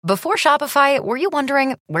Before Shopify, were you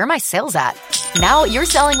wondering, where are my sales at? Now you're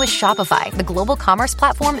selling with Shopify, the global commerce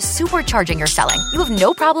platform supercharging your selling. You have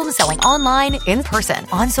no problem selling online, in person,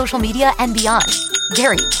 on social media, and beyond.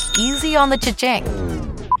 Gary, easy on the cha-ching.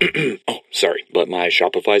 Oh, sorry, but my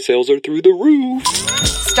Shopify sales are through the roof.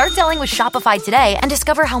 Start selling with Shopify today and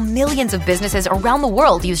discover how millions of businesses around the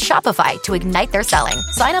world use Shopify to ignite their selling.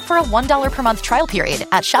 Sign up for a $1 per month trial period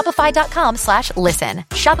at shopify.com/listen.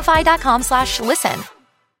 Shopify.com/listen.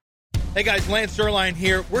 Hey guys, Lance Zierlein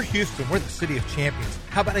here. We're Houston. We're the city of champions.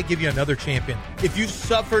 How about I give you another champion? If you've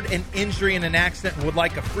suffered an injury in an accident and would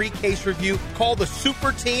like a free case review, call the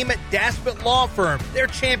super team at Daspit Law Firm. They're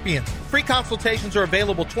champions. Free consultations are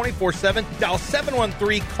available 24/7. Dial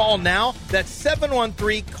 713-CALL-NOW. That's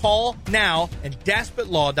 713-CALL-NOW and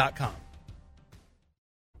DaspitLaw.com.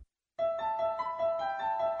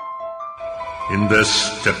 In there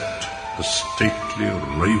stepped the stately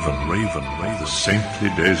raven, the saintly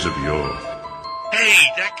days of yore. Hey,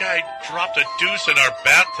 that guy dropped a deuce in our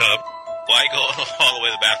bathtub. Why go all the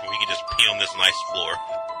way to the bathroom? We can just pee on this nice floor.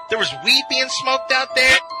 There was weed being smoked out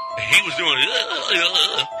there. He was doing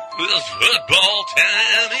this football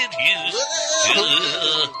time in Houston.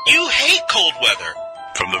 You hate cold weather.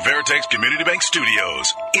 From the Veritex Community Bank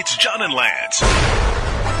Studios, it's John and Lance.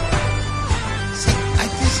 See, I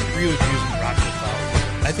disagree with using rocket power.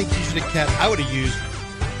 I think you should have kept. I would have used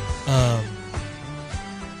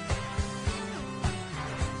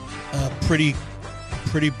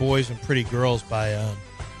pretty boys and pretty girls by I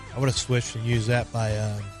would have switched and used that by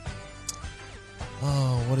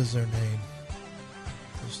what is their name?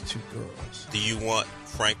 Those two girls. Do you want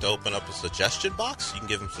Frank to open up a suggestion box? You can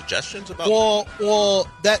give him suggestions about. Well,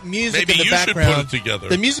 that music Maybe in the you background. should put it together.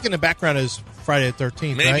 The music in the background is Friday the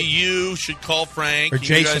 13th. Maybe right? you should call Frank Or and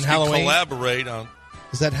Jason you guys Halloween. can collaborate on.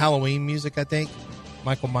 Is that Halloween music? I think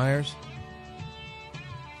Michael Myers.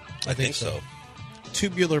 I think so.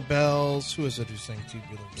 Tubular Bells. Who is it who sang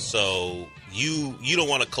Tubular Bells? So you don't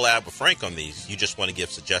want to collab with Frank on these. You just want to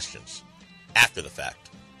give suggestions after the fact.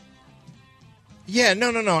 Yeah,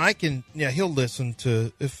 no. I can. Yeah, he'll listen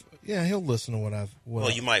to he'll listen to what I've.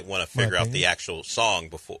 Well, you might want to figure out the actual song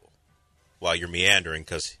before while you're meandering,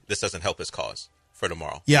 because this doesn't help his cause for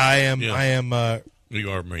tomorrow. Yeah, I am. Yeah. I am. You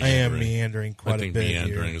are meandering. I am meandering quite I think a bit.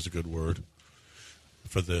 meandering here. is a good word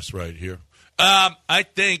for this right here. I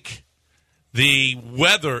think the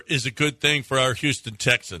weather is a good thing for our Houston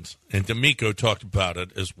Texans, and D'Amico talked about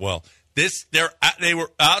it as well. They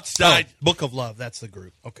were outside. Book of Love. That's the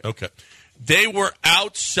group. Okay. They were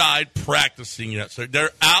outside practicing yesterday.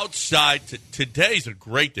 They're outside. Today's a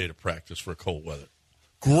great day to practice for cold weather.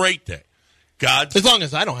 Great day. As long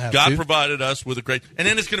as I don't have God to. provided us with a great. And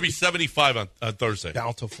then it's going to be 75 on Thursday.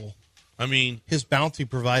 Bountiful. I mean, his bounty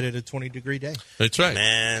provided a 20-degree day. That's right.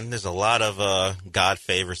 Man, there's a lot of God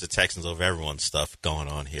favors the Texans over everyone's stuff going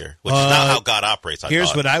on here, which is not how God operates.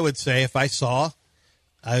 Here's what I would say if I saw.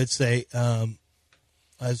 I would say,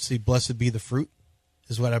 I'd say, "Blessed be the fruit,"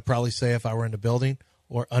 is what I'd probably say if I were in the building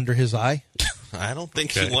or under his eye. I don't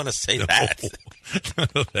think you want to say that.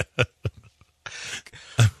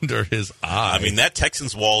 Under his eye. I mean, that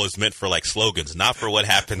Texans wall is meant for like slogans, not for what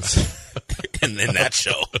happens in that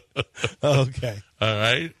show. Okay. All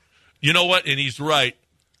right. You know what? And he's right.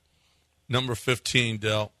 Number 15,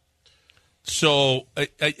 Del. So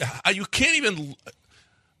you can't even.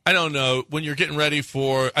 I don't know, when you're getting ready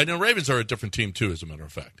for. I know Ravens are a different team too, as a matter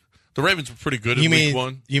of fact. The Ravens were pretty good in week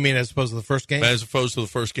one. You mean as opposed to the first game? As opposed to the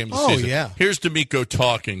first game of the season. Oh, yeah. Here's D'Amico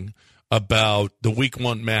talking about the week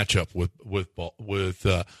one matchup with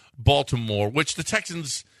Baltimore, which the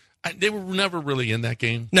Texans, they were never really in that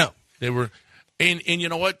game. No. They were, and you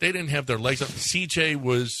know what? They didn't have their legs up. CJ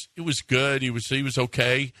was good. He was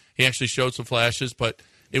okay. He actually showed some flashes, but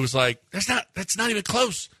it was like, that's not even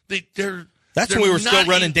close. That's when we were still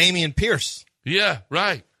running Dameon Pierce. Yeah,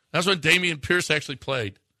 right. That's when Dameon Pierce actually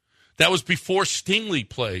played. That was before Stingley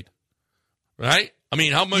played, right? I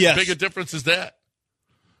mean, how much big a difference is that?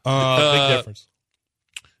 Big difference.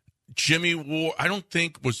 Jimmy Ward, I don't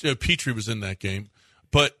think Petrie was in that game,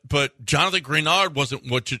 but Jonathan Grenard wasn't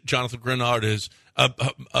what Jonathan Grenard is.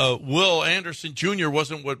 Will Anderson Jr.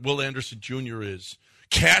 wasn't what Will Anderson Jr. is.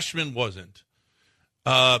 Cashman wasn't.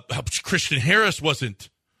 Christian Harris wasn't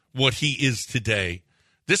what he is today.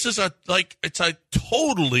 This is it's a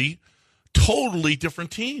totally different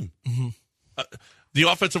team. Mm-hmm. The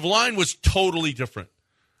offensive line was totally different.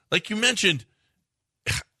 Like you mentioned,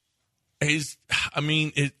 you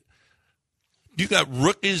got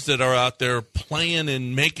rookies that are out there playing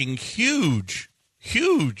and making huge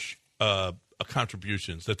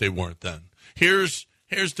contributions that they weren't then. Here's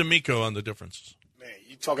D'Amico on the differences. Man,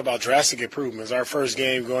 you talk about drastic improvements. Our first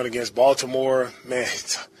game going against Baltimore, man,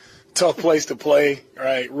 tough place to play,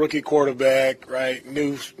 right? Rookie quarterback, right?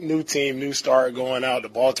 New team, new start going out to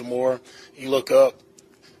Baltimore. You look up,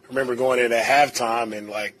 remember going in at halftime and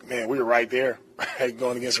like, man, we were right there, right?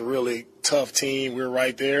 Going against a really tough team. We were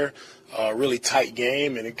right there, really tight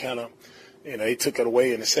game, and it kind of, they took it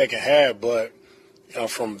away in the second half. But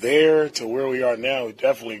from there to where we are now, we've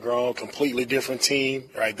definitely grown. Completely different team,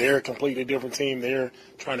 right? They're a completely different team. They're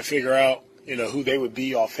trying to figure out, who they would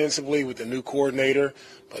be offensively with the new coordinator.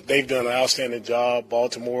 But they've done an outstanding job.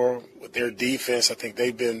 Baltimore, with their defense, I think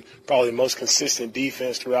they've been probably the most consistent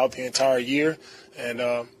defense throughout the entire year.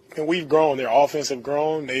 And we've grown. Their offense have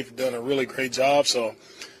grown. They've done a really great job. So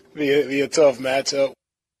it'll be a tough matchup.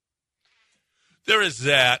 There is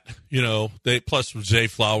that, plus Zay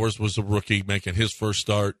Flowers was a rookie making his first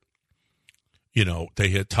start. They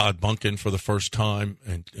hit Todd Bunkin for the first time,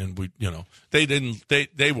 and we, they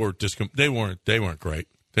weren't great.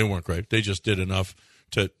 They weren't great. They just did enough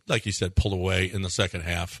to, like you said, pull away in the second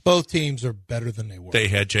half. Both teams are better than they were. They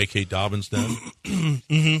had J.K. Dobbins then,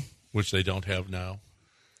 mm-hmm. which they don't have now.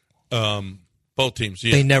 Both teams,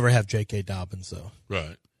 yeah. They never have J.K. Dobbins, though.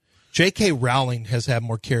 Right. J.K. Rowling has had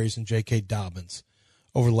more carries than J.K. Dobbins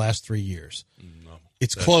over the last 3 years. No,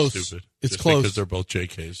 it's close. Stupid. It's just close because they're both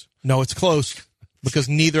J.K.s. No, it's close because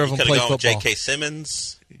neither of them play football. J.K.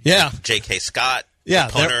 Simmons. Yeah. J.K. Scott. Yeah,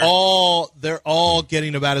 they're all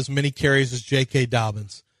getting about as many carries as J.K.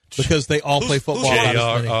 Dobbins because they all play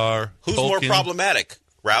football. Who's more problematic,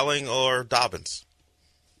 Rowling or Dobbins?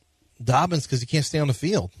 Dobbins, because he can't stay on the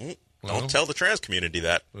field. Don't tell the trans community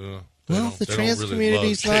that. The trans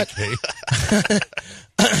community's not.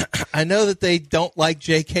 I know that they don't like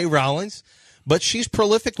J.K. Rowling's, but she's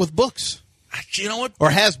prolific with books. You know what?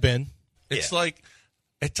 Or has been. It's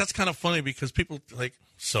that's kind of funny because people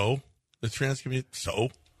the trans community.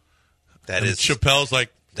 That is Chappelle's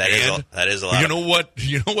like that is a lot.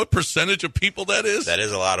 You know what percentage of people that is? That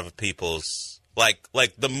is a lot of people's like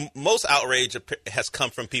the most outrage has come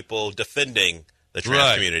from people defending the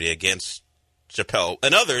trans community against Chappelle,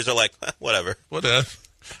 and others are like, whatever.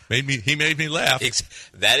 He made me laugh.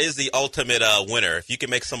 That is the ultimate winner. If you can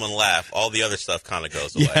make someone laugh, all the other stuff kind of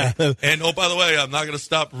goes away. Yeah. And by the way, I'm not going to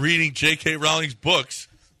stop reading J.K. Rowling's books.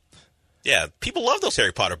 Yeah, people love those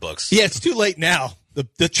Harry Potter books. Yeah, it's too late now.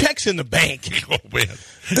 The check's in the bank. Oh man,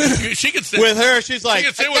 she can say with her. She's like, she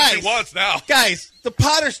can say what she wants now. Guys, the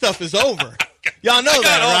Potter stuff is over. Y'all know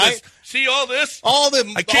that, right? See all this?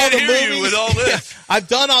 I can't hear movies. You with all this. Yeah, I've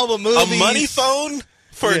done all the movies. A money phone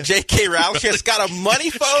for J.K. Rowling. She's got a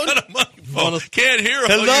money phone. Can't hear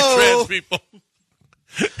all you trans people.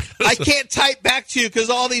 I can't type back to you because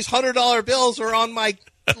all these $100 bills are on my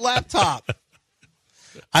laptop.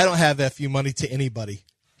 I don't have FU money to anybody.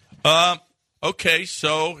 Okay,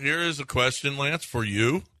 so here is a question, Lance, for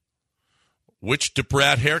you. Which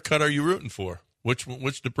DeBrat haircut are you rooting for? Which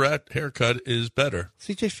DeBrat haircut is better?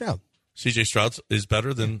 C.J. Stroud. C.J. Stroud is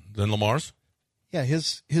better than Lamar's? Yeah,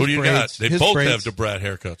 his Who do you braids, got? They both have DeBrat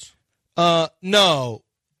haircuts. No.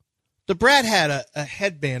 DeBrat had a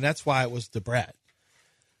headband. That's why it was DeBrat.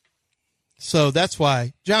 So that's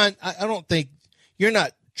why. John, I don't think you're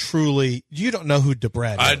not truly. You don't know who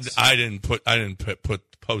DeBrat is. I didn't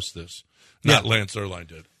post this. Not Lance Erline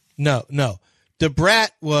did. No. DeBrat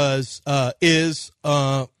is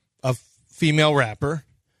a female rapper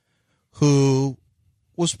who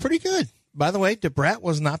was pretty good. By the way, DeBrat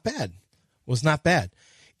was not bad.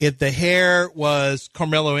 The hair was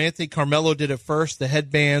Carmelo Anthony. Carmelo did it first. The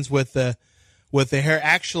headbands with the hair.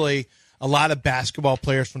 Actually, a lot of basketball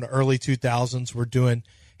players from the early 2000s were doing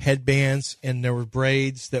headbands, and there were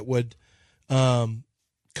braids that would come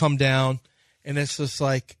down. And it's just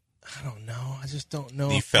like, I don't know. I just don't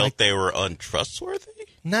know. You felt they were untrustworthy?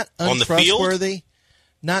 Not untrustworthy.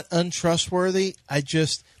 Not untrustworthy.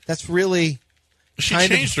 That's really. She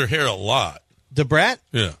changed her hair a lot. DeBrat?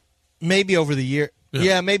 Yeah. Maybe over the year.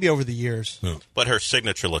 Yeah, maybe over the years. Yeah. But her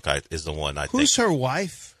signature look is the one I think. Who's her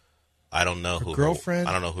wife? I don't know who. Girlfriend?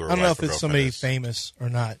 I don't know who her I don't know wife if or it's somebody is. famous or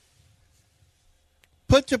not.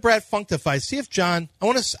 Put DeBrat Functified. See if John. I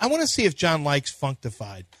want to see if John likes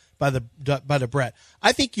Functified by DeBrat.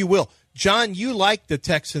 I think you will. John, you liked the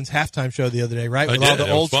Texans halftime show the other day, right? With all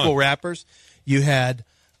the old school rappers. You had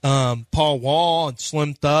Paul Wall and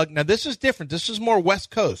Slim Thug. Now this is different. This is more West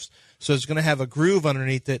Coast, so it's going to have a groove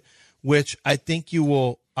underneath it, which I think you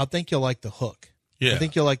will. I think you'll like the hook. Yeah, I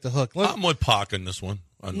think you'll like the hook. I'm with Pac in this one.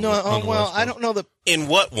 I don't know the. In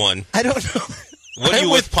what one? I don't know. What are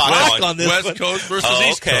you with Pac on this West one? Coast versus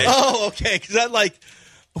East okay. Coast. Oh, okay. Because I like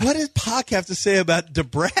What does Pac have to say about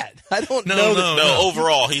Debrat? I don't know. No,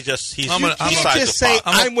 overall, he's you can't just say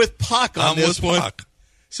I'm with Pac on this one. Pac.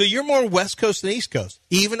 So you're more West Coast than East Coast,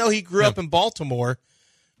 even though he grew up in Baltimore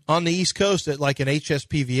on the East Coast at like an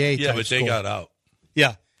HSPVA. Yeah, but they got out.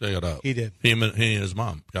 Yeah, they got out. He did. He and his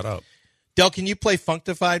mom got out. Del, can you play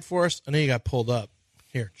Functified for us? I know you got pulled up.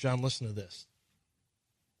 Here, John, listen to this.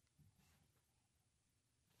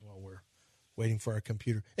 While we're waiting for our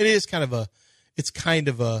computer, it is kind of a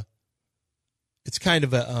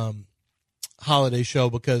holiday show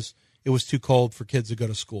because it was too cold for kids to go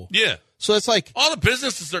to school. Yeah. So it's like all the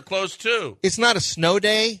businesses are closed too. It's not a snow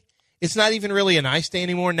day. It's not even really an ice day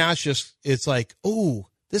anymore. Now it's like, ooh,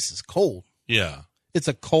 this is cold. Yeah. It's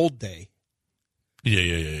a cold day.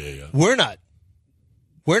 Yeah. We're not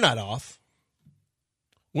off.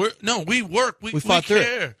 We work. We fought through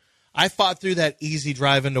care. it. I fought through that easy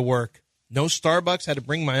drive into work. No Starbucks. Had to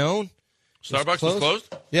bring my own. Starbucks was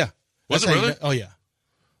closed? Yeah. Was it really? Oh, yeah.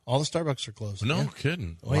 All the Starbucks are closed. No yeah.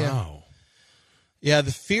 kidding. Oh, wow. Yeah,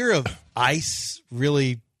 the fear of ice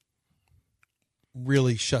really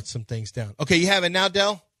shuts some things down. Okay, you have it now,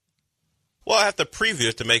 Del? Well, I have to preview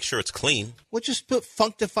it to make sure it's clean. Well, just put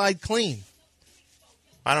Functified clean.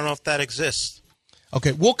 I don't know if that exists.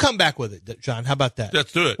 Okay, we'll come back with it, John. How about that?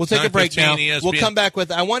 Let's do it. We'll take a break now. ESPN. We'll come back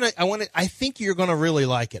with. I think you're going to really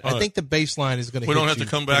like it. I think the baseline is going to. We don't have to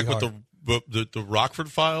come back with the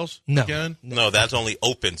Rockford Files again. No, that only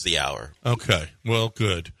opens the hour. Okay, well,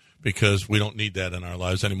 good, because we don't need that in our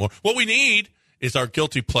lives anymore. What we need is our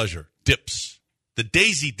guilty pleasure dips, the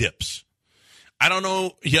Daisy dips. I don't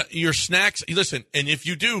know. Yeah, your snacks. Listen, and if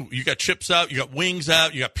you do, you got chips out, you got wings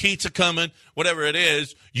out, you got pizza coming, whatever it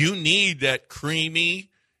is. You need that creamy.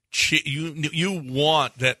 You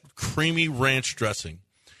want that creamy ranch dressing,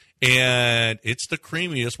 and it's the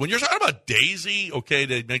creamiest. When you're talking about Daisy, okay,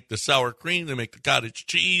 they make the sour cream, they make the cottage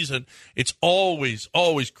cheese, and it's always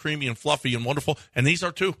creamy and fluffy and wonderful. And these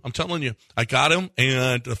are too. I'm telling you, I got them,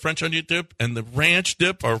 and the French onion dip and the ranch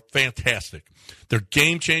dip are fantastic. They're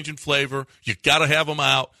game-changing flavor. You got to have them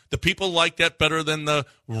out. The people like that better than the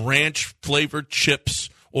ranch-flavored chips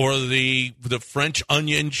or the French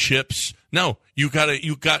onion chips. No, you got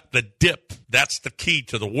the dip. That's the key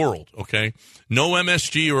to the world, okay? No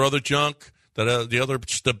MSG or other junk,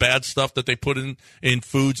 the bad stuff that they put in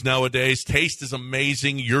foods nowadays. Taste is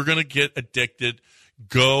amazing. You're going to get addicted.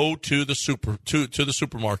 Go to the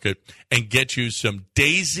supermarket and get you some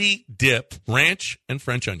Daisy dip, ranch and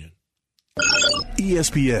French onion.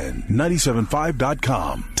 ESPN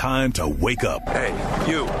 97.5.com. Time to wake up. Hey,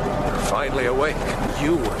 you. You're finally awake.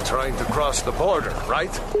 You were trying to cross the border, right?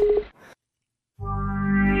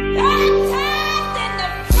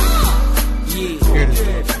 Here it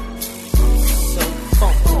is.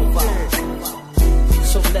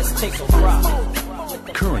 So let's take a ride.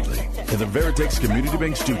 Currently, in the Veritex Community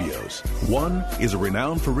Bank Studios, one is a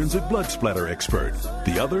renowned forensic blood splatter expert.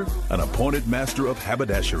 The other, an appointed master of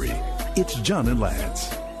haberdashery. It's John and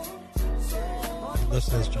Lance.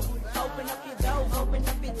 Listen to this, John. Open up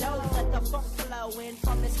your door, let the funk flow in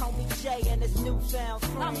from this homie Jay and his newfound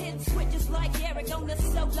friend. I'm hitting switches like Eric on the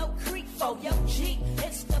Solo Creek for yo G.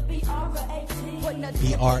 It's the BR-18.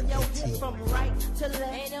 BR-18. From right to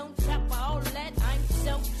left. And on top of all that, I'm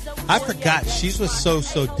so I forgot she's with So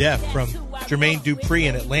Def from Jermaine Dupri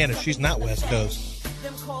in Atlanta. She's not West Coast.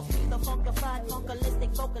 Them calls me the funkified,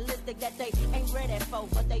 vocalistic that they ain't ready for,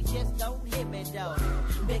 but they just don't hit me though.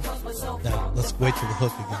 Because we're so now, let's wait till the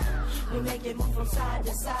hook again. We make it move from side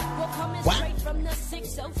to side. We're coming straight from the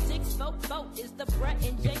 606 boat is the Brett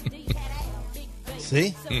and JD.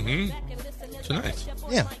 See? Mm-hmm. It's nice.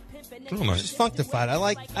 Yeah. Real nice. She's funkified. I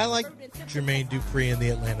like Jermaine Dupri in the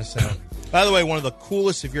Atlanta sound. By the way, one of the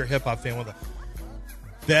coolest, if you're a hip hop fan, one of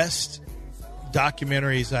the best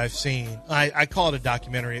documentaries I've seen. I call it a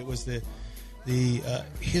documentary. It was the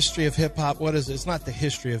history of hip hop. What is it? It's not the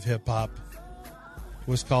history of hip hop. It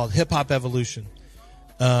was called Hip Hop Evolution.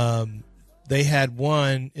 They had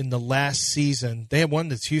one in the last season. They have one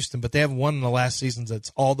that's Houston, but they have one in the last season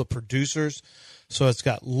that's all the producers. So it's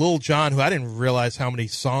got Lil Jon, who I didn't realize how many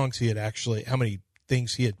things he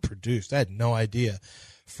had produced. I had no idea.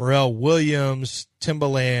 Pharrell Williams,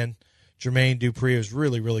 Timbaland, Jermaine Dupri. Is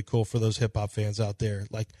really, really cool for those hip hop fans out there.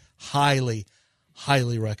 Like, highly,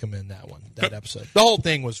 highly recommend that episode. The whole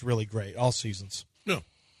thing was really great, all seasons. Yeah.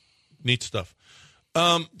 Neat stuff.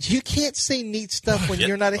 You can't say neat stuff when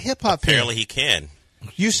you're not a hip hop fan. Apparently he can.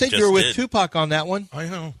 You said you were with Tupac on that one. I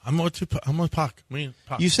know. I'm with Tupac. I'm with Pac.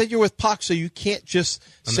 You said you're with Pac, so you can't just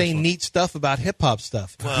say neat stuff about hip hop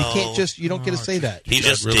stuff. Well, you don't get to say that. He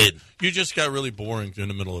just did. You just got really boring in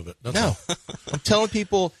the middle of it. That's no. I'm telling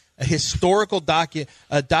people, a historical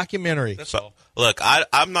documentary. That's all. Look,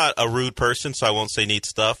 I'm not a rude person, so I won't say neat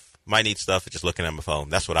stuff. My neat stuff is just looking at my phone.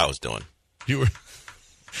 That's what I was doing. You were.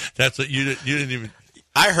 That's what you didn't even.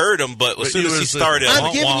 I heard him, but as soon as he started,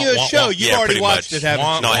 I'm giving you a show. You've already watched it, haven't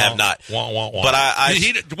you? No, I have not.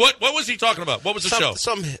 But what was he talking about? What was the show?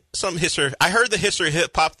 Some history. I heard the history of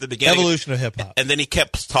hip hop at the beginning. Evolution of hip hop. And then he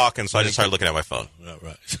kept talking, so I just started looking at my phone. Oh,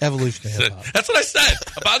 right. Evolution of hip hop. That's what I said.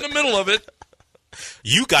 About in the middle of it.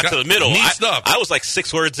 You got to the middle. Stuff. I was like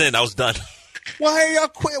 6 words in. I was done. Why are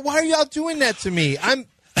y'all Why are y'all doing that to me?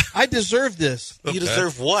 I deserve this. Okay. You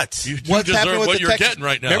deserve what? You deserve what you're getting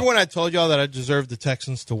right now. Remember when I told y'all that I deserved the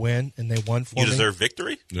Texans to win, and they won for me? You deserve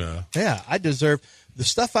victory? Yeah. Yeah, I deserve the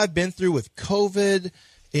stuff I've been through with COVID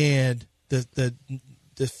and the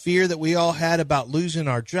fear that we all had about losing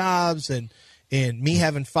our jobs and me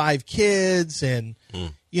having 5 kids and,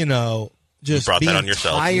 just brought being that on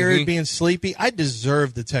yourself. tired, being sleepy. I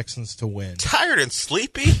deserve the Texans to win. Tired and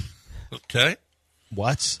sleepy? Okay.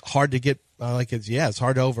 What's hard to get? It's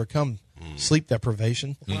hard to overcome sleep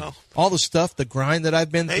deprivation. Well, all the stuff, the grind that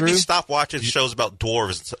I've been through. Maybe stop watching shows about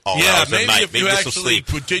dwarves all hours at maybe night. If you actually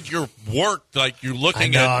did your work, like you're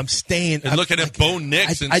looking I'm staying. And looking at Bo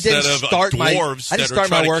Nix instead of dwarves. I didn't start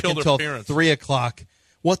my work until 3:00.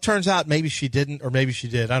 Well, it turns out maybe she didn't, or maybe she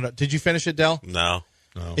did. I don't know. Did you finish it, Del? No.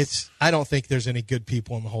 I don't think there's any good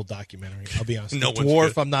people in the whole documentary. I'll be honest. No the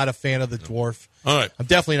dwarf, I'm not a fan of the dwarf. All right. I'm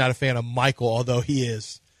definitely not a fan of Michael, although he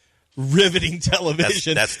is riveting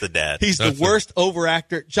television. That's the dad. He's the worst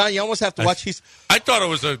overactor. John, you almost have to watch. I thought it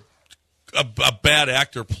was a bad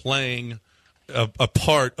actor playing a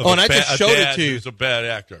part of and I just showed it to you. Who's a bad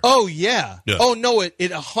actor. Oh yeah. Oh no, it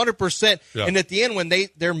 100%. Yeah. And at the end when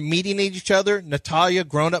they're meeting each other, Natalia,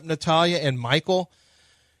 grown up Natalia, and Michael,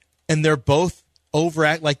 and they're both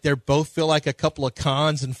overact, like they both feel like a couple of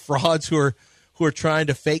cons and frauds who are trying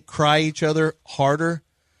to fake cry each other harder.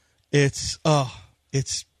 It's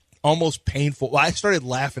almost painful. Well, I started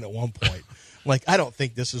laughing at one point. Like, I don't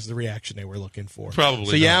think this is the reaction they were looking for. Probably.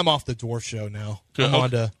 So yeah, I'm off the dwarf show now. I'm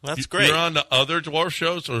on to. That's great. You're on to other dwarf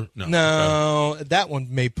shows or no? No, that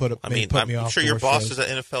one may put me I'm off. sure your dwarf bosses shows.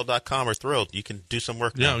 at NFL.com are thrilled. You can do some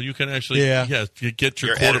work now. Yeah, you can actually. You get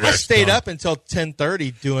your I quarterback. stayed up until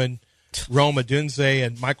 10:30 doing Rome Odunze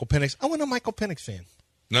and Michael Penix. I wasn't a Michael Penix fan.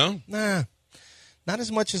 No? Nah. Not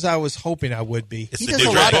as much as I was hoping I would be.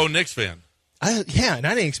 You're a Bo Nix fan. And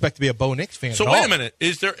I didn't expect to be a Bo Nix fan. So at wait all. a minute.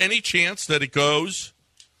 Is there any chance that it goes?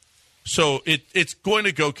 So it's going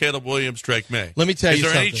to go Caleb Williams, Drake May. Let me tell you something.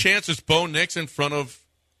 Is there any something. chance it's Bo Nix in front of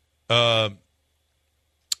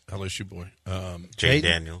LSU boy? Jay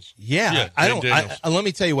Daniels. Yeah. Jay Daniels. Let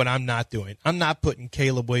me tell you what I'm not doing. I'm not putting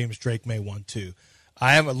Caleb Williams, Drake May 1-2.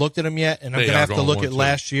 I haven't looked at them yet, and I'm going to have to look at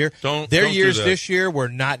last year. Their years this year were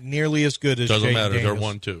not nearly as good as Doesn't Jay matter. Daniels.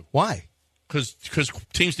 They're 1-2. Why? Because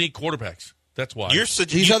teams need quarterbacks. That's why.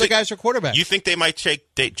 These other guys are quarterbacks. You think they might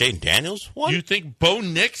take Jay Daniels one? You think Bo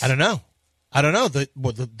Nix? I don't know.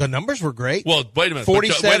 The numbers were great. Well, wait a minute.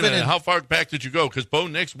 47. Wait a minute. How far back did you go? Because Bo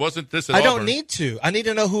Nix wasn't this at I Auburn. don't need to. I need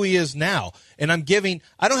to know who he is now. And I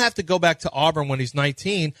don't have to go back to Auburn when he's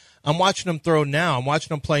 19. I'm watching him throw now. I'm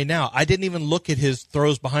watching him play now. I didn't even look at his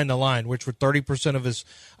throws behind the line, which were 30% of his.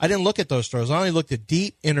 I didn't look at those throws. I only looked at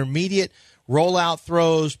deep, intermediate, rollout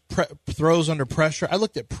throws, throws under pressure. I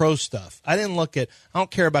looked at pro stuff. I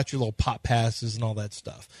don't care about your little pop passes and all that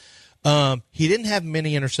stuff. He didn't have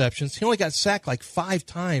many interceptions. He only got sacked like 5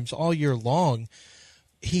 times all year long.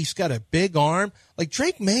 He's got a big arm. Like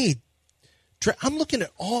Drake May, I'm looking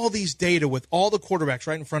at all these data with all the quarterbacks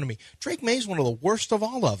right in front of me. Drake May's one of the worst of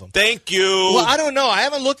all of them. Thank you. Well, I don't know. I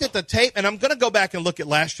haven't looked at the tape, and I'm going to go back and look at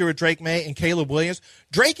last year with Drake May and Caleb Williams.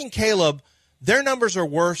 Drake and Caleb, their numbers are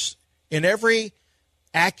worse in every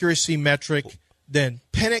accuracy metric than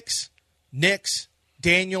Penix, Nix,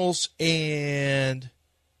 Daniels, and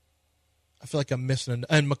I feel like I'm missing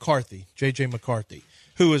and McCarthy, J.J. McCarthy,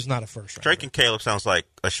 who is not a first rounder. Drake and Caleb sounds like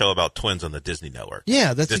a show about twins on the Disney Network.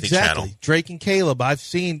 Yeah, that's Disney exactly. Channel. Drake and Caleb. I've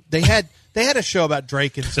seen they had a show about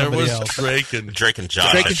Drake and somebody there was else. Drake and Drake and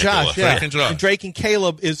Josh. Drake and Josh, yeah. Drake and Josh. And Drake and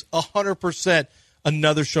Caleb is 100%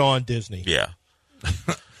 another show on Disney. Yeah.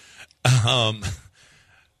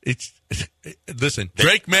 Listen,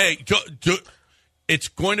 Drake May. It's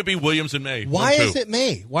going to be Williams and May. Why is it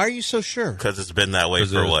May? Why are you so sure? Because it's been that way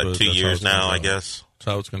for 2 years now, I guess. That's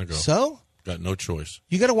how it's going to go. So? Got no choice.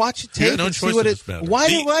 You got to watch it tape and see what it.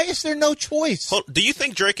 Why is there no choice? Do you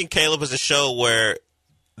think Drake and Caleb is a show where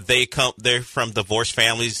they're from divorced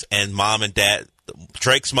families and mom and dad,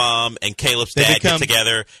 Drake's mom and Caleb's dad get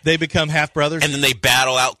together? They become half brothers, and then they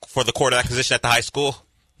battle out for the quarterback position at the high school,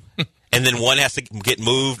 and then one has to get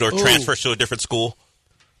moved or transfer to a different school.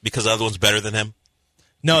 because the other one's better than him?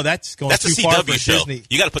 No, that's going That's too a far CW for show. Disney.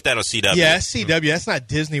 You got to put that on CW. Yeah, that's CW. That's not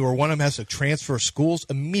Disney, where one of them has to transfer schools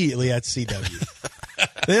immediately at CW.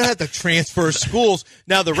 They don't have to transfer schools.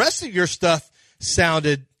 Now, the rest of your stuff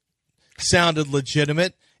sounded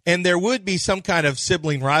legitimate, and there would be some kind of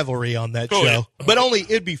sibling rivalry on that show. Yeah. But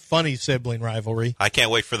it'd be funny sibling rivalry. I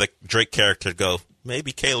can't wait for the Drake character to go,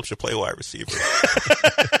 maybe Caleb should play wide receiver.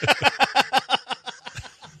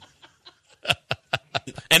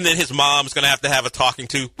 And then his mom's going to have a talking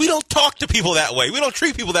to. We don't talk to people that way. We don't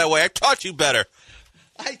treat people that way. I taught you better.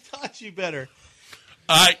 I taught you better.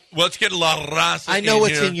 All right, let's get La Raza. I know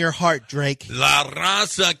what's here. in your heart, Drake. La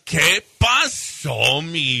Raza, ¿qué pasó,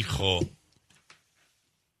 mijo?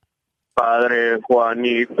 Padre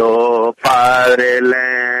Juanito, Padre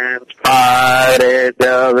Lance, Padre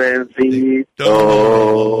Jovencito.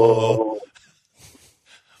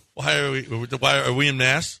 Why are we in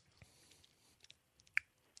mass?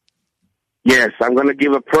 Yes, I'm going to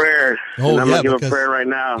give a prayer. Oh, and I'm going to give because- a prayer right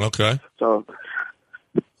now. Okay. So,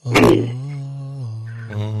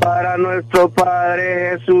 para nuestro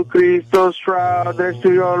Padre Jesucristo, Shrouders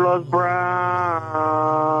to your Los Brown.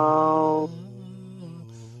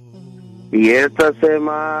 Y esta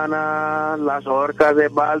semana las Orcas de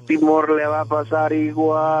Baltimore le va a pasar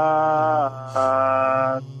igual.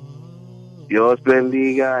 Dios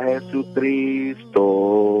bendiga a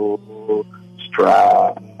Jesucristo,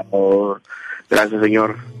 Stroud. Gracias,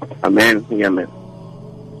 Señor. Amén y amén.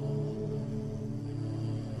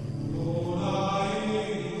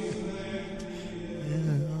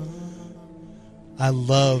 I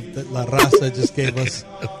love that La Raza just gave us,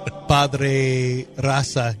 Padre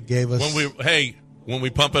Raza gave us. When we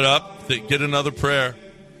pump it up, get another prayer.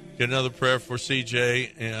 Get another prayer for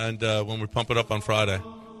CJ, and when we pump it up on Friday.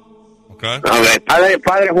 Okay? Okay.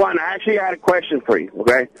 Padre Juan, I actually had a question for you,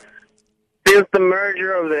 okay? Since the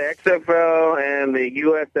merger of the XFL and the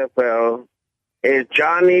USFL, is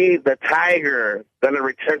Johnny the Tiger going to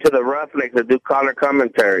return to the Roughnecks to do color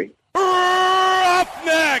commentary?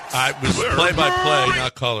 Roughnecks! I was play-by-play,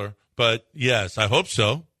 not color. But, yes, I hope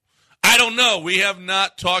so. I don't know. We have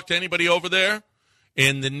not talked to anybody over there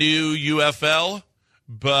in the new UFL.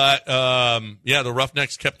 But, the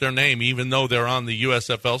Roughnecks kept their name, even though they're on the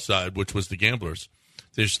USFL side, which was the Gamblers.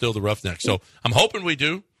 They're still the Roughnecks. So I'm hoping we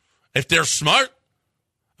do. If they're smart.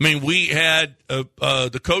 I mean, we had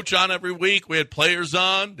the coach on every week. We had players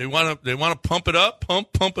on. They want to pump it up,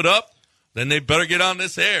 pump it up. Then they better get on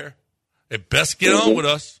this air. They best get on with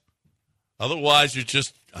us. Otherwise, you're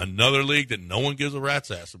just another league that no one gives a rat's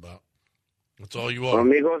ass about. That's all you are.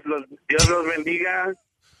 Amigos, Dios los bendiga.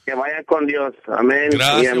 Que vayan con Dios. Amén.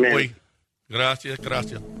 Gracias, y amén. güey. Gracias.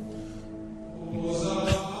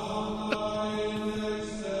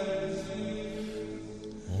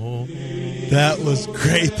 That was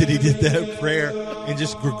great that he did that prayer and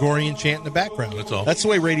just Gregorian chant in the background. That's all. That's the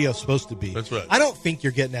way radio's supposed to be. That's right. I don't think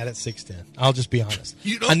you're getting that at 610. I'll just be honest.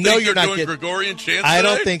 You don't I know think you're they're not doing getting Gregorian chants I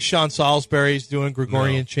don't today? think Sean Salisbury's doing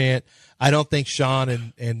Gregorian chant. I don't think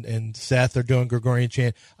Sean and Seth are doing Gregorian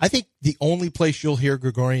chant. I think the only place you'll hear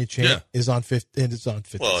Gregorian chant is on 50. And it's on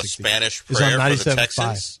 50. Well, a 60. Spanish It's on prayer for the 97.5.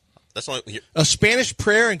 Texans. That's only A Spanish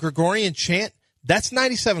prayer and Gregorian chant. That's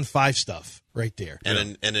 97.5 stuff right there.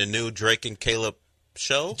 and a new Drake and Caleb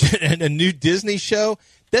show. And a new Disney show.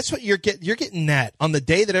 That's what you're getting. You're getting that on the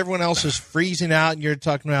day that everyone else is freezing out, and you're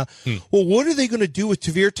talking about, well, what are they going to do with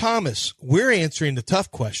Tavir Thomas? We're answering the tough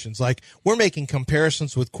questions. Like, we're making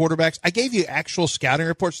comparisons with quarterbacks. I gave you actual scouting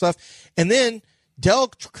report stuff, and then Dell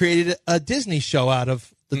created a Disney show out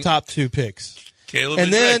of the top two picks. Caleb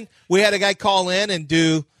and then Drake. we had a guy call in and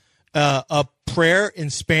do a prayer in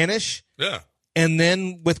Spanish. Yeah. And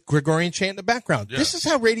then with Gregorian chant in the background. Yeah. This is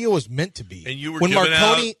how radio was meant to be. And you were when giving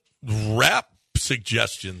Marconi, out rap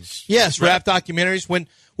suggestions. yes, rap documentaries. When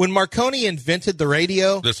Marconi invented the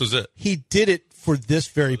radio, This was it. he did it for this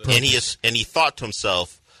very purpose. And he thought to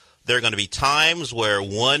himself, there are going to be times where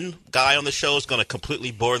one guy on the show is going to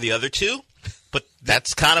completely bore the other two, but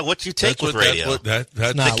that's kind of what you take That's with what- radio. that's It's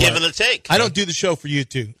the not give what- and the take. I don't do the show for you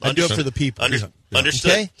two. I do it for the people.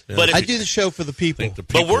 Understood. Okay? But if I do the show for the people.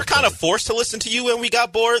 But we're kind of forced to listen to you when we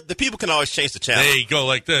got bored. The people can always change the channel. There you go,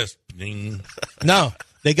 like this. Ding. No,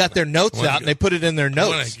 they got their notes I wanna out and they put it in their I want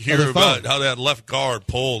notes. to on hear their about phone. how that left guard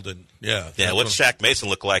pulled and Yeah, what's Shaq Mason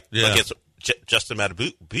look like Yeah. against Justin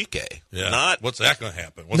Madubuike? Yeah. Not What's that going to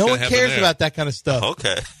happen? What's No gonna one happen cares there? about that kind of stuff.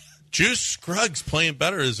 okay. Juice Scruggs playing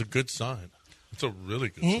better is a good sign. It's a really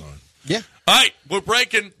good sign. Yeah. All right, we're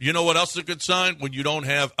breaking. You know what else is a good sign? When you don't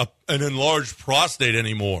have an enlarged prostate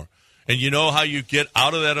anymore. And you know how you get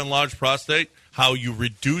out of that enlarged prostate? How you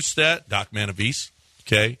reduce that? Doc Manavis,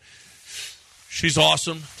 okay? She's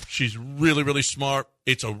awesome. She's really, really smart.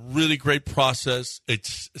 It's a really great process.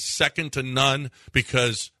 It's second to none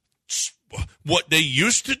because what they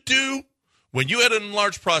used to do when you had an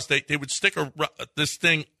enlarged prostate, they would stick this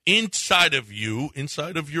thing inside of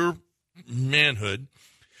your manhood,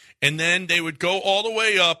 and then they would go all the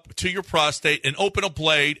way up to your prostate and open a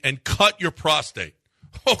blade and cut your prostate.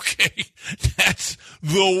 Okay, that's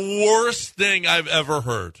the worst thing I've ever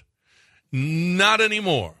heard. Not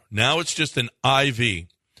anymore. Now it's just an IV.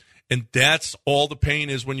 And that's all the pain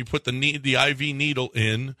is when you put the IV needle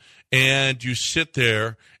in and you sit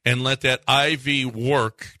there and let that IV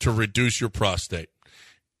work to reduce your prostate.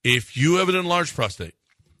 If you have an enlarged prostate,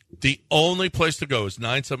 the only place to go is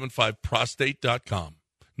 975prostate.com.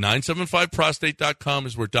 975prostate.com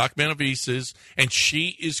is where Doc Manavis is, and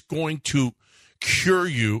she is going to cure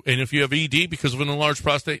you. And if you have ED because of an enlarged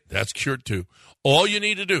prostate, that's cured too. All you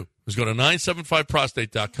need to do is go to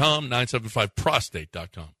 975prostate.com,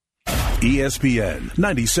 975prostate.com. ESPN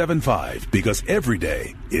 97.5, because every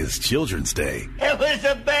day is Children's Day. It was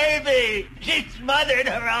a baby. She smothered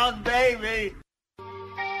her own baby.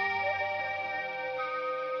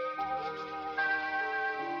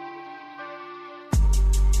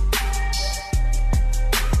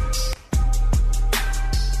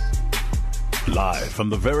 Live from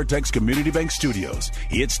the Veritex Community Bank Studios,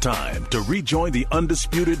 it's time to rejoin the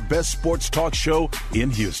undisputed best sports talk show in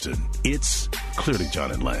Houston. It's clearly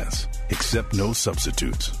John and Lance, except no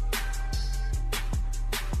substitutes.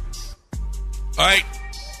 All right,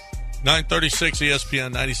 936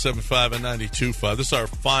 ESPN 97.5 and 92.5. This is our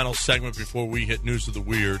final segment before we hit News of the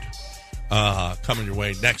Weird. Coming your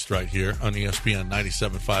way next right here on ESPN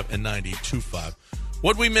 97.5 and 92.5.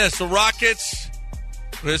 What'd we miss? The Rockets.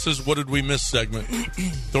 This is What Did We Miss segment.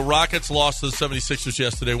 The Rockets lost to the 76ers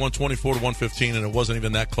yesterday, 124-115, and it wasn't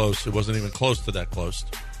even that close. It wasn't even close to that close.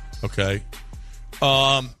 Okay.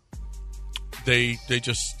 They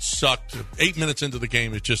just sucked. 8 minutes into the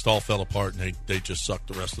game, it just all fell apart, and they just sucked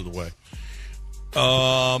the rest of the way.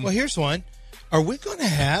 Well, here's one. Are we going to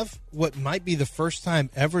have what might be the first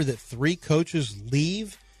time ever that 3 coaches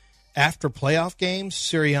leave after playoff games?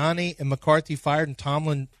 Sirianni and McCarthy fired and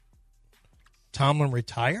Tomlin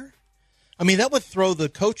retire? I mean, that would throw the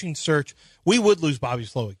coaching search. We would lose Bobby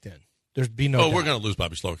Slowick then. There'd be no doubt. We're going to lose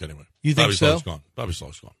Bobby Slowick anyway. You think Bobby so? Slowick's gone. Bobby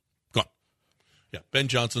Slowick's gone. Gone. Yeah, Ben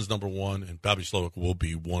Johnson's number 1, and Bobby Slowick will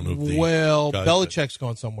be one of the Well, guys Belichick's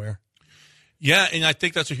going somewhere. Yeah, and I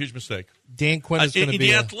think that's a huge mistake. Dan Quinn is going to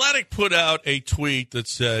be The Athletic put out a tweet that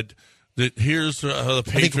said that here's how the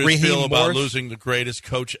Patriots feel Raheem about Morris losing the greatest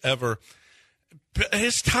coach ever.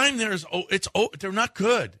 His time there is they're not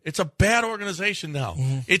good. It's a bad organization now.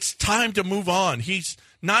 Mm-hmm. It's time to move on. He's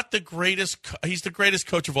not the greatest. He's the greatest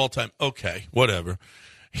coach of all time. Okay, whatever.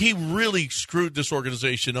 He really screwed this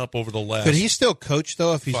organization up over the last. Could he still coach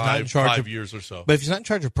though if he's not in charge 5 of years or so? But if he's not in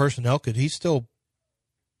charge of personnel, could he still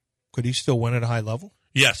win at a high level?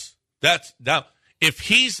 Yes. If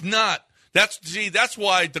he's not, that's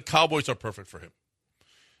why the Cowboys are perfect for him.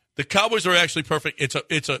 The Cowboys are actually perfect.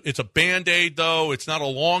 It's a Band-Aid, though. It's not a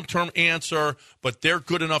long-term answer, but they're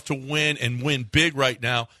good enough to win and win big right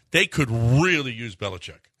now. They could really use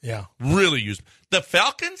Belichick. Yeah. Really use. The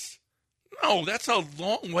Falcons? No, that's a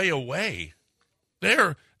long way away.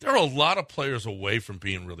 They're a lot of players away from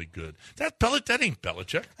being really good. That ain't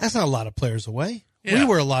Belichick. That's not a lot of players away. Yeah. We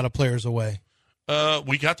were a lot of players away.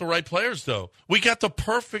 We got the right players, though. We got the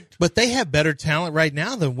perfect. But they have better talent right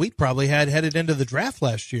now than we probably had headed into the draft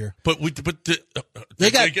last year. They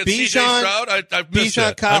got Bijan CJ Stroud. I missed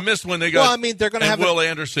that. Kyle. I missed when they got. Well, I mean, they're going to have Will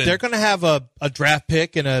Anderson. They're going to have a draft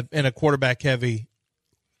pick and a quarterback heavy.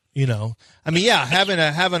 You know, I mean, yeah, having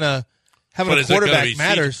a quarterback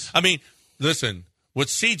matters. I mean, listen, what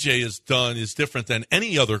CJ has done is different than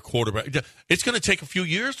any other quarterback. It's going to take a few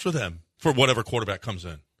years for them for whatever quarterback comes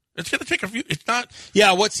in. It's going to take a few. It's not.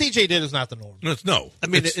 Yeah, what CJ did is not the norm. No. I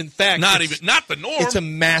mean, in fact, not the norm. It's a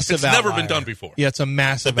massive. It's never been done before. Yeah, it's a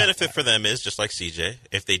massive. The benefit for them is just like CJ.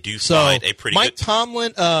 If they do find a pretty Mike good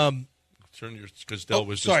Tomlin. Because Dell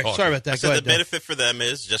was just talking. Sorry about that. I said the benefit for them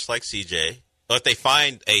is just like CJ. If they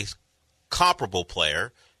find a comparable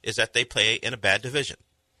player, is that they play in a bad division.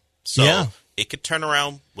 So it could turn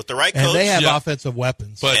around with the right coach. And they have offensive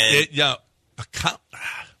weapons. But I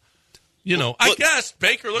guess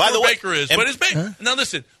Baker. Look where Baker is. But is Baker now?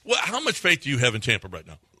 Listen, how much faith do you have in Tampa right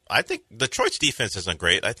now? I think Detroit's defense isn't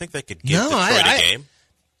great. I think they could give Detroit a game.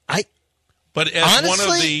 But as honestly, one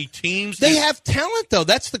of the teams, they have talent though.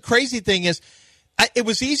 That's the crazy thing is, it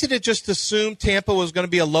was easy to just assume Tampa was going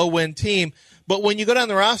to be a low-win team. But when you go down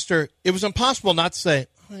the roster, it was impossible not to say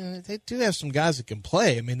they do have some guys that can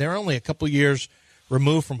play. I mean, they're only a couple years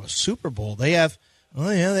removed from a Super Bowl. They have,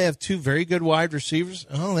 they have 2 very good wide receivers.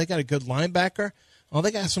 Oh, they got a good linebacker. Oh,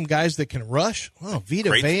 they got some guys that can rush. Oh, Vita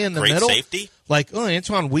Vea in the middle. Great safety. Like,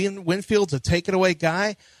 Antoine Winfield's a take-it-away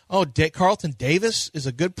guy. Oh, Carlton Davis is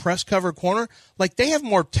a good press cover corner. Like, they have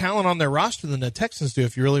more talent on their roster than the Texans do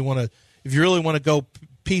if you really want to go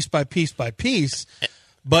piece by piece by piece.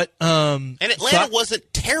 But and Atlanta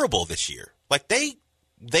wasn't terrible this year. Like, they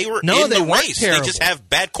were in the race. Terrible. They just have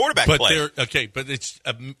bad quarterback play. But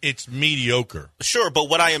it's mediocre. Sure, but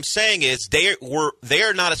what I am saying is they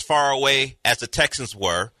are not as far away as the Texans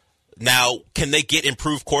were. Now, can they get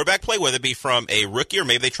improved quarterback play, whether it be from a rookie or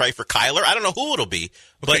maybe they try for Kyler? I don't know who it'll be,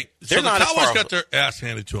 but they're not as far. The Cowboys got their ass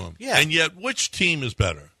handed to them. Yeah. And yet, which team is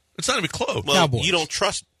better? It's not even close. Well, Cowboys. You don't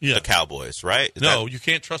trust the Cowboys, right? You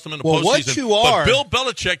can't trust them in the postseason. postseason. What you are, but Bill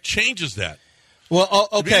Belichick changes that. Well,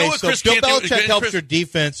 okay, so Bill Belichick helps Chris, your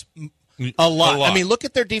defense a lot. I mean, look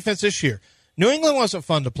at their defense this year. New England wasn't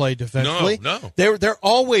fun to play defensively. No. They're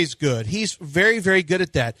always good. He's very, very good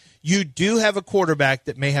at that. You do have a quarterback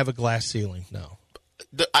that may have a glass ceiling. No.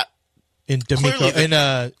 In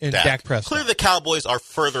Dak Prescott. Clearly the Cowboys are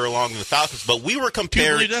further along than the Falcons, but we were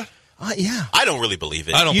compared. Yeah. I don't really believe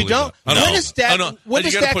it. I don't. You believe don't? That. When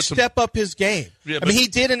does Dak step up his game? Yeah, I mean, he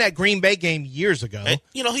did in that Green Bay game years ago. And,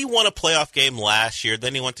 he won a playoff game last year.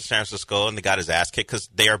 Then he went to San Francisco and they got his ass kicked because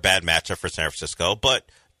they are a bad matchup for San Francisco. But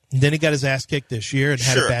then he got his ass kicked this year and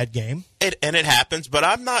had a bad game. And it happens. But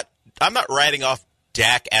I'm not writing off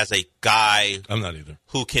Dak as a guy. I'm not either.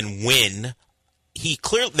 Who can win.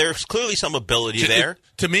 There's clearly some ability there.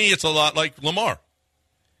 To me, it's a lot like Lamar.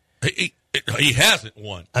 He hasn't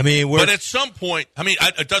won. I mean, but at some point, I mean,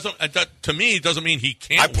 to me, it doesn't mean he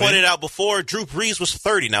can't. I pointed out before, Drew Brees was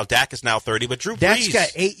 30. Now Dak is now 30, but Dak's Brees got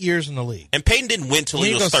 8 years in the league, and Peyton didn't win until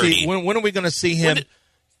he was 30. When are we going to see him?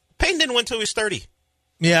 Peyton didn't win until he was 30.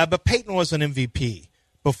 Yeah, but Peyton was an MVP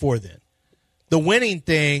before then. The winning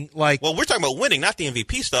thing, we're talking about winning, not the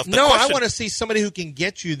MVP stuff. I want to see somebody who can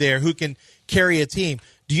get you there, who can carry a team.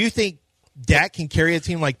 Do you think Dak can carry a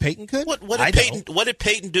team like Peyton could? What did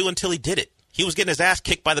Peyton do until he did it? He was getting his ass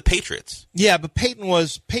kicked by the Patriots. Yeah, but Peyton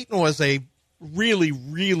was a really,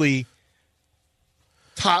 really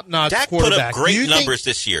top-notch Dak quarterback. Put up great numbers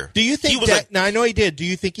this year. Do you think now, I know he did. Do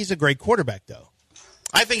you think he's a great quarterback, though?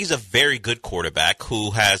 I think he's a very good quarterback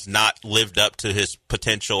who has not lived up to his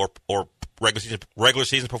potential or regular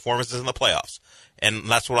season performances in the playoffs. And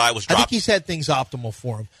that's what I was dropping. I think he's had things optimal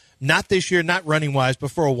for him. Not this year, not running-wise,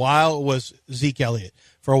 but for a while it was Zeke Elliott.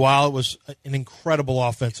 For a while it was an incredible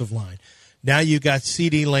offensive line. Now you got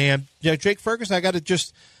CeeDee Lamb. Jake Ferguson, I got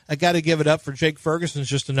to give it up for Jake Ferguson. It's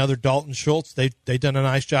just another Dalton Schultz. They've done a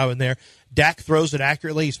nice job in there. Dak throws it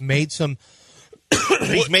accurately. He's made some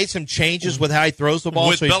changes with how he throws the ball,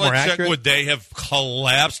 with so he's more Belichick, accurate. Would they have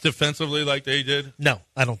collapsed defensively like they did? No,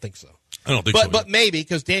 I don't think so. I don't think so. But maybe,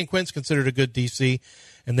 because Dan Quinn's considered a good DC,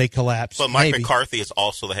 and they collapsed. But Mike McCarthy is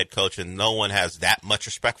also the head coach, and no one has that much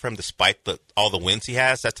respect for him despite all the wins he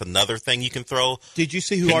has. That's another thing you can throw. Did you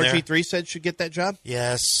see who RG3 said should get that job?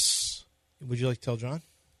 Yes. Would you like to tell John?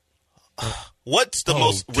 What's the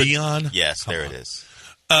most... Deion? Yes, there it is.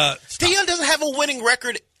 Deion doesn't have a winning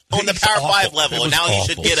record on the Power 5 level, and now he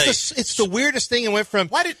should get It's the weirdest thing. It went from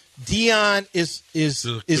Deion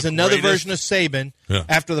is another version of Saban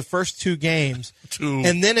after the first 2 games,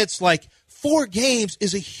 and then it's like 4 games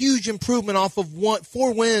is a huge improvement off of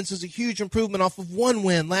 4 wins is a huge improvement off of 1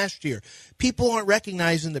 win last year. People aren't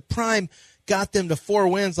recognizing that Prime got them to 4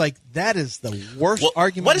 wins. Like, that is the worst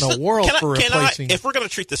argument in the world for replacing. If we're going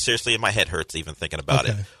to treat this seriously, and my head hurts even thinking about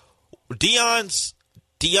it,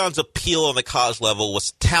 Deion's appeal on the college level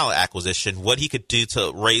was talent acquisition, what he could do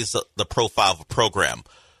to raise the profile of a program.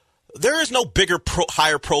 There is no bigger,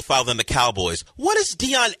 higher profile than the Cowboys. What is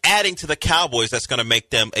Deion adding to the Cowboys that's going to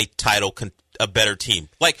make them a better team?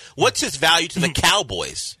 Like, what's his value to the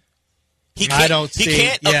Cowboys? I don't see.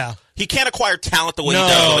 He can't acquire talent the way he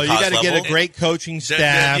does on the college level. You got to get a great coaching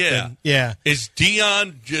staff. Is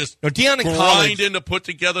Deion just Deion in college The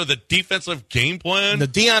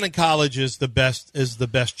Deion in college is the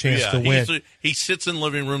best chance to win. He sits in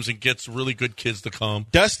living rooms and gets really good kids to come.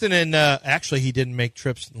 Dustin and actually he didn't make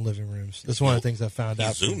trips in the living rooms. That's one of the things I found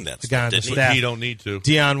out. Zoomed that the guy on the staff. He don't need to.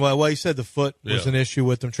 Deion, well, he said the foot was an issue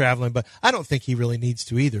with them traveling, but I don't think he really needs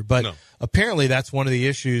to either. But apparently that's one of the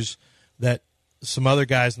issues that some other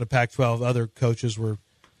guys in the Pac-12, other coaches were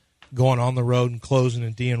going on the road and closing,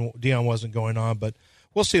 and Deion wasn't going on. But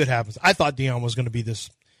we'll see what happens. I thought Deion was going to be this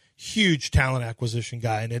huge talent acquisition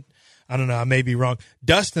guy, and I don't know, I may be wrong.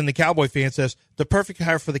 Dustin, the Cowboy fan, says the perfect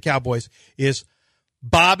hire for the Cowboys is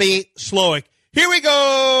Bobby Slowick. Here we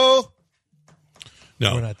go.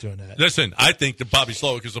 No. We're not doing that. Listen, I think that Bobby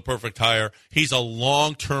Slowick is a perfect hire. He's a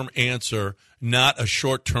long-term answer, not a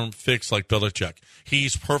short-term fix like Belichick.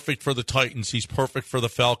 He's perfect for the Titans. He's perfect for the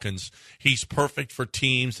Falcons. He's perfect for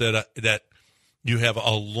teams that you have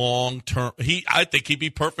a long-term. I think he'd be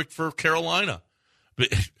perfect for Carolina.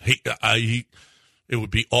 But it would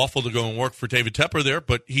be awful to go and work for David Tepper there,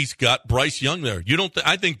 but he's got Bryce Young there.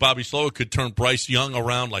 I think Bobby Slowick could turn Bryce Young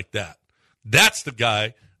around like that. That's the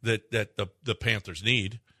guy that the Panthers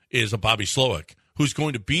need, is a Bobby Slowick who's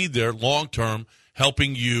going to be there long-term,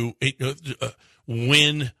 helping you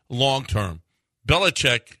win long-term.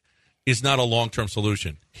 Belichick is not a long-term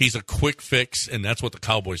solution. He's a quick fix, and that's what the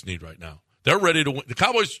Cowboys need right now. They're ready to win. The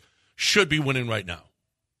Cowboys should be winning right now.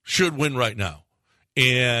 Should win right now.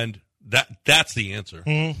 And that's the answer.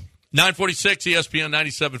 946 ESPN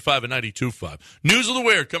 97.5 and 92.5. News of the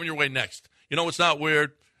Weird coming your way next. You know what's not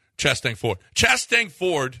weird? Chastang Ford. Chastang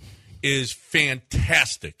Ford is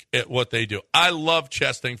fantastic at what they do. I love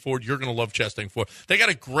Chastang Ford. You're going to love Chastang Ford. They got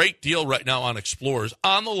a great deal right now on Explorers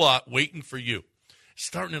on the lot waiting for you.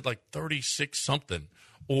 Starting at like 36 something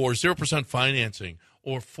or 0% financing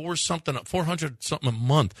or 400 something a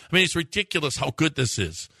month. I mean, it's ridiculous how good this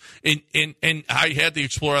is. And I had the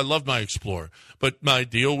Explorer. I love my Explorer, but my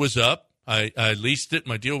deal was up. I leased it.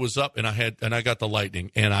 My deal was up, and I got the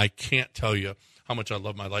Lightning, and I can't tell you how much I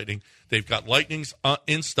love my Lightning. They've got Lightnings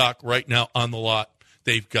in stock right now on the lot.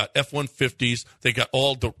 They've got F-150s. They got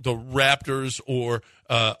all the Raptors or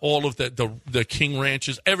all of the King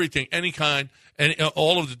Ranches, everything, any kind, and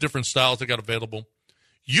all of the different styles they got available.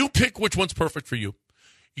 You pick which one's perfect for you.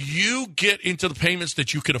 You get into the payments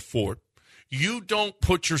that you can afford. You don't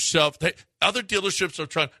put yourself – other dealerships are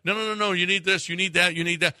trying, no, you need this, you need that, you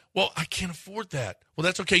need that. Well, I can't afford that. Well,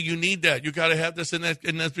 that's okay. You need that. You got to have this in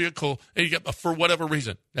that vehicle and you got, for whatever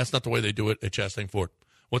reason. That's not the way they do it at Chastang Ford.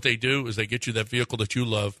 What they do is they get you that vehicle that you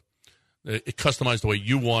love, it customized the way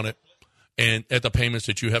you want it, and at the payments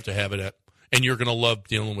that you have to have it at. And you're going to love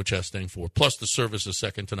dealing with Chastang Ford. Plus, the service is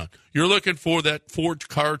second to none. You're looking for that Ford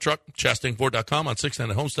car truck, ChastangFord.com on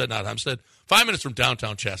 610 at Homestead, not Hempstead. 5 minutes from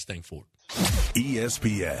downtown Chastang Ford.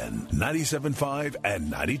 ESPN 97.5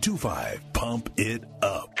 and 92.5. Pump it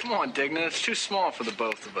up. Come on, Dignan. It's too small for the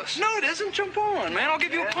both of us. No, it isn't. Jump on, man. I'll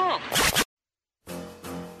give you a pump.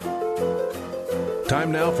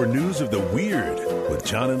 Time now for News of the Weird with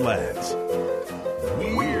John and Lance.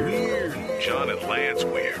 Weird. John and Lance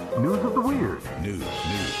Weird. News of the Weird. News.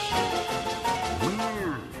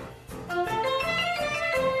 Weird.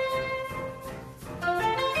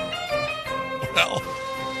 Well,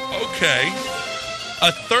 okay.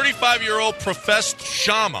 A 35-year-old professed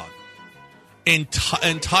shaman in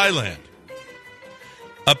Thailand.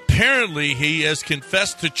 Apparently, he has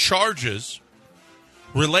confessed to charges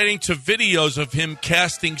relating to videos of him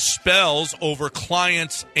casting spells over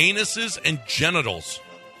clients' anuses and genitals.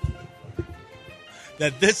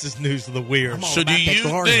 That this is News of the Weird. So do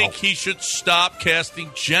you think he should stop casting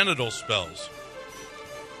genital spells?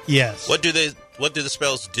 Yes. What do the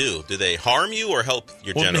spells do? Do they harm you or help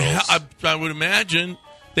your genitals? I would imagine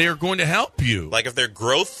they are going to help you. Like if they're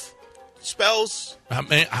growth spells? I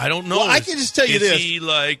mean, I don't know. Well, I can just tell you this. He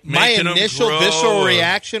like my initial visceral or...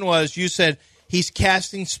 reaction was you said he's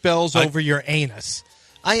casting spells over your anus.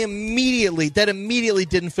 That immediately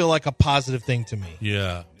didn't feel like a positive thing to me.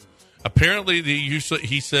 Yeah. Apparently,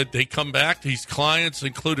 he said they come back. These clients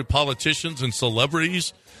included politicians and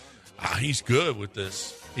celebrities. He's good with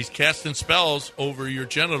this. He's casting spells over your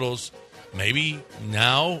genitals. Maybe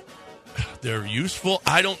now they're useful.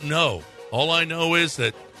 I don't know. All I know is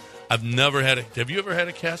that I've never had have you ever had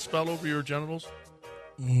a cast spell over your genitals?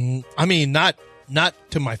 I mean, not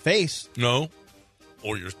to my face. No.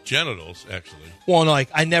 Or your genitals, actually. Well, no, like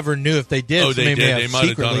I never knew if they did. Oh, so they maybe did. They might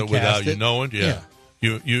have done it without you it. knowing. Yeah.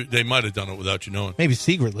 They might have done it without you knowing. Maybe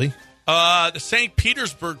secretly. The St.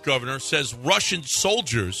 Petersburg governor says Russian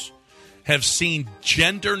soldiers have seen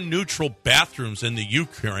gender-neutral bathrooms in the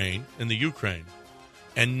Ukraine,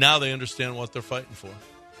 and now they understand what they're fighting for.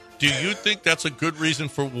 Do you think that's a good reason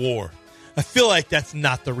for war? I feel like that's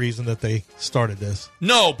not the reason that they started this.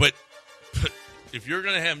 No, but if you're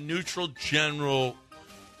going to have neutral gender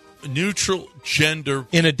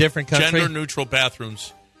in a different country, gender-neutral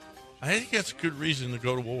bathrooms, I think that's a good reason to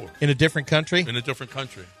go to war. In a different country? In a different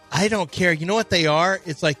country. I don't care. You know what they are?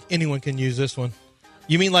 It's like anyone can use this one.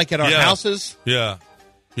 You mean like at our houses? Yeah.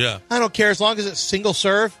 Yeah. I don't care as long as it's single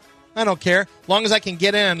serve. I don't care. As long as I can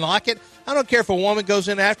get in and lock it. I don't care if a woman goes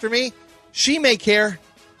in after me. She may care.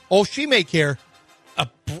 Oh, she may care.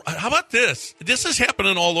 How about this? This is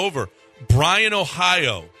happening all over. Bryan,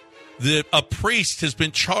 Ohio. A priest has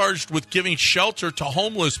been charged with giving shelter to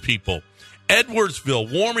homeless people.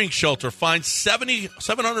 Edwardsville warming shelter fined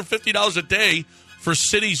 $750 a day for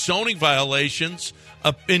city zoning violations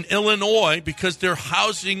in Illinois because they're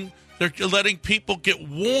letting people get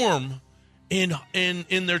warm in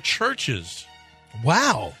their churches.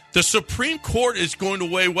 Wow. The Supreme Court is going to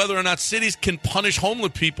weigh whether or not cities can punish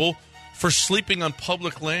homeless people for sleeping on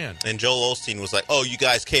public land. And Joel Osteen was like, "Oh, you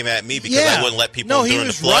guys came at me because I wouldn't let people during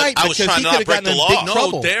the flood. Right, I was trying to not break the law."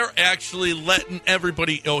 No, they're actually letting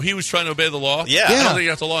everybody. Oh, he was trying to obey the law. Yeah, I don't think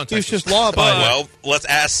that's a law in Texas. He was just law abiding. Well, let's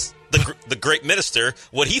ask the great minister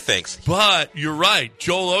what he thinks. But you're right.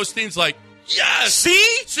 Joel Osteen's like, yes.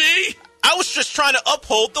 See, I was just trying to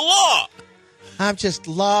uphold the law. I'm just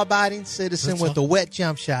law-abiding citizen with a wet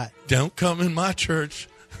jump shot. Don't come in my church.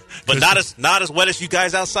 But not as wet as you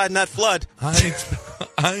guys outside in that flood. I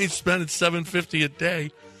ain't spending $750 a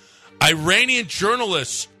day. Iranian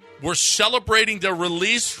journalists were celebrating their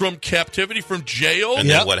release from captivity from jail. And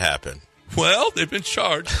then what happened? Well, they've been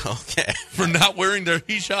charged for not wearing their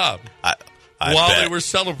hijab while bet. they were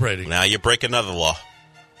celebrating. Now you break another law.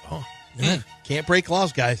 Oh, can't break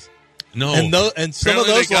laws, guys. No, and some of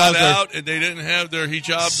apparently those they got laws out and they didn't have their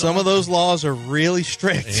hijabs. Some of those laws are really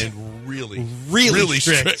strict and really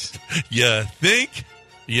strict. You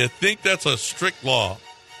think that's a strict law?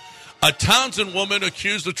 A Townsend woman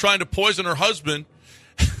accused of trying to poison her husband.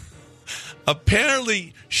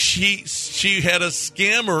 Apparently, she had a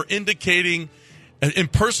scammer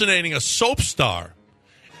impersonating a soap star,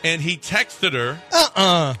 and he texted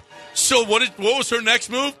her. So what was her next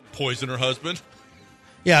move? Poison her husband.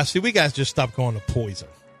 Yeah, see, we guys just stopped going to poison.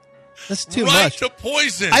 That's too right much. To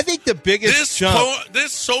poison. I think the biggest jump.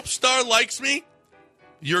 This soap star likes me.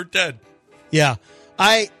 You're dead. Yeah,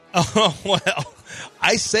 I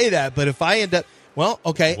say that, but if I end up,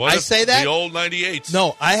 I say that the old 98s.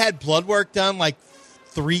 No, I had blood work done like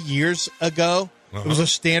 3 years ago. It was a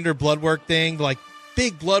standard blood work thing, like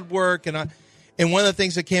big blood work, and one of the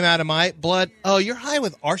things that came out of my blood. Oh, you're high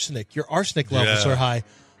with arsenic. Your arsenic levels are high.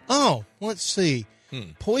 Oh, let's see.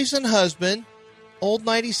 Poison husband, old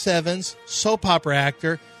 97s, soap opera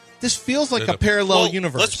actor. This feels like a parallel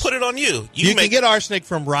universe. Let's put it on you. You can get arsenic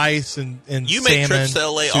from rice and you salmon, make trips to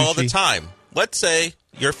LA all the sushi. time. Let's say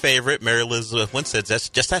your favorite, Mary Elizabeth Winstead, that's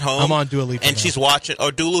just at home. I'm on Dua Lipa and now. She's watching,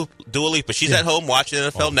 or Dua Lipa. She's at home watching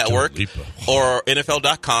NFL Network or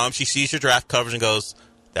NFL.com. She sees your draft coverage and goes,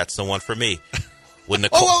 "That's the one for me." Would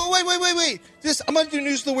Nicole, wait. I'm going to do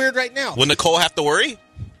News of the Weird right now. Would Nicole have to worry?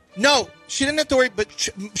 No, she didn't have to worry, but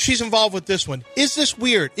she's involved with this one. Is this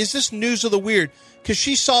weird? Is this News of the Weird? Because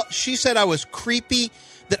she said I was creepy,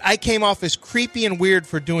 that I came off as creepy and weird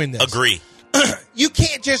for doing this. Agree. You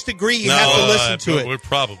can't just agree. You have to listen to it. We're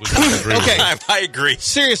probably going to agree. Okay. I agree.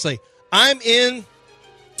 Seriously, I'm in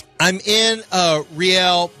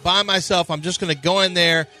Riel by myself. I'm just going to go in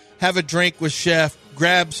there, have a drink with Chef,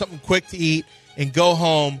 grab something quick to eat, and go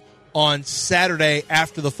home on Saturday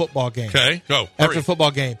after the football game. Okay, go. After the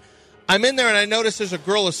football game. I'm in there, and I notice there's a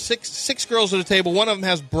girl of six girls at a table. One of them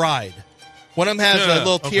has bride. One of them has a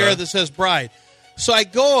little tiara that says bride. So I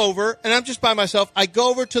go over, and I'm just by myself. I go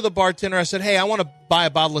over to the bartender. I said, "Hey, I want to buy a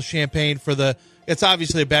bottle of champagne for the." It's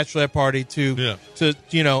obviously a bachelorette party to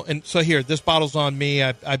and so here, this bottle's on me.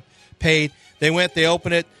 I paid. They went, they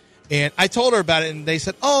opened it, and I told her about it, and they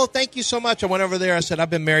said, "Oh, thank you so much." I went over there. I said, "I've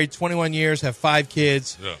been married 21 years, have 5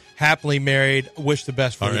 kids, happily married. Wish the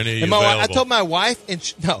best for you." And I told my wife,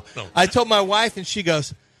 and I told my wife, and she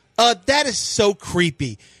goes, "That is so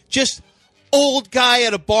creepy. Just old guy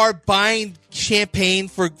at a bar buying champagne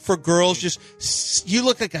for girls. Just you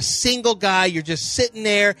look like a single guy. You're just sitting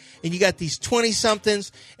there, and you got these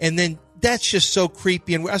 20-somethings, and then that's just so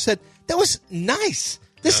creepy." And I said, "That was nice.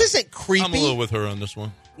 This isn't creepy." I'm a little with her on this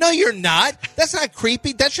one. No, you're not. That's not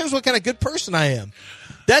creepy. That shows what kind of good person I am.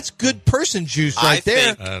 That's good person juice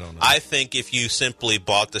there. I don't know. I think if you simply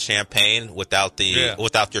bought the champagne without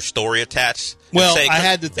your story attached, well,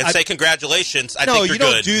 say congratulations. I think you're you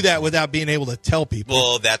don't good. do that without being able to tell people.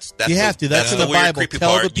 Well, that's you have to. That's in the weird, Bible.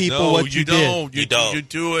 Tell part. the people what you did. You don't. You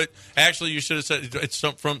do it. Actually, you should have said it's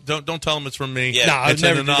from. Don't tell them it's from me. Yeah. No, it's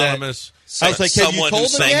never anonymous. I was like, have you told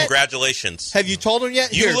them yet? Congratulations. Have you told them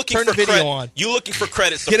yet? You Here, looking turn for the video on. You looking for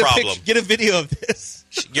credit's the problem. Get a video of this.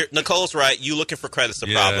 Nicole's right. You looking for credit's the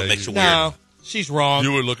problem. Makes you weird. No, she's wrong.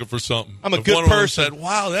 You were looking for something. I'm a if good one of them person. said,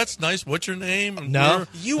 "Wow, that's nice. What's your name?" And no,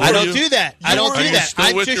 I don't do that. I don't do that.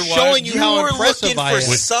 I'm just showing you how impressive I am.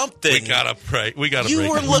 For something. We gotta pray. We gotta. You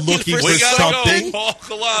were looking for we gotta something. go. Paul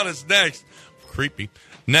Galanis next. Creepy.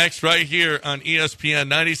 Next, right here on ESPN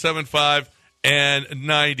 97.5 and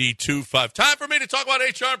 92.5. Time for me to talk about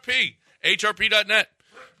HRP. HRP.net.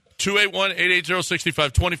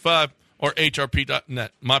 281-880-6525. or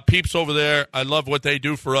hrp.net. My peeps over there, I love what they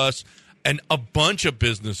do for us, and a bunch of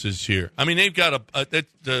businesses here. I mean, they've got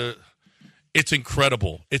it's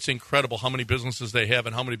incredible. It's incredible how many businesses they have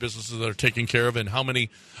and how many businesses that are taken care of and how many,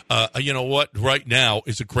 you know what, right now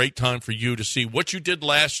is a great time for you to see what you did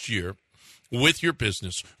last year with your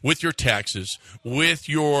business, with your taxes, with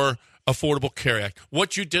your Affordable Care Act,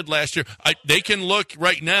 what you did last year. They can look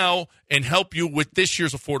right now and help you with this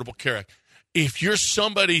year's Affordable Care Act. If you're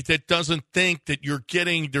somebody that doesn't think that you're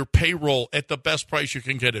getting their payroll at the best price you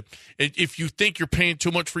can get it, if you think you're paying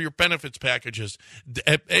too much for your benefits packages,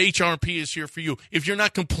 HRP is here for you. If you're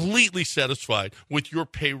not completely satisfied with your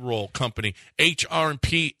payroll company,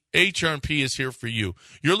 HRP is here for you.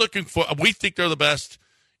 You're looking for, we think they're the best.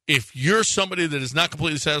 If you're somebody that is not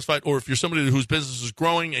completely satisfied, or if you're somebody whose business is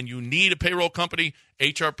growing and you need a payroll company,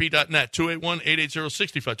 hrp.net,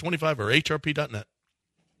 281-880-6525 or hrp.net.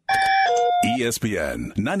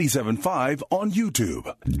 ESPN 97.5 on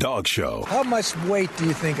YouTube. Dog Show. How much weight do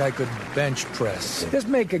you think I could bench press? Just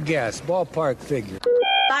make a guess. Ballpark figure.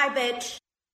 Bye, bitch.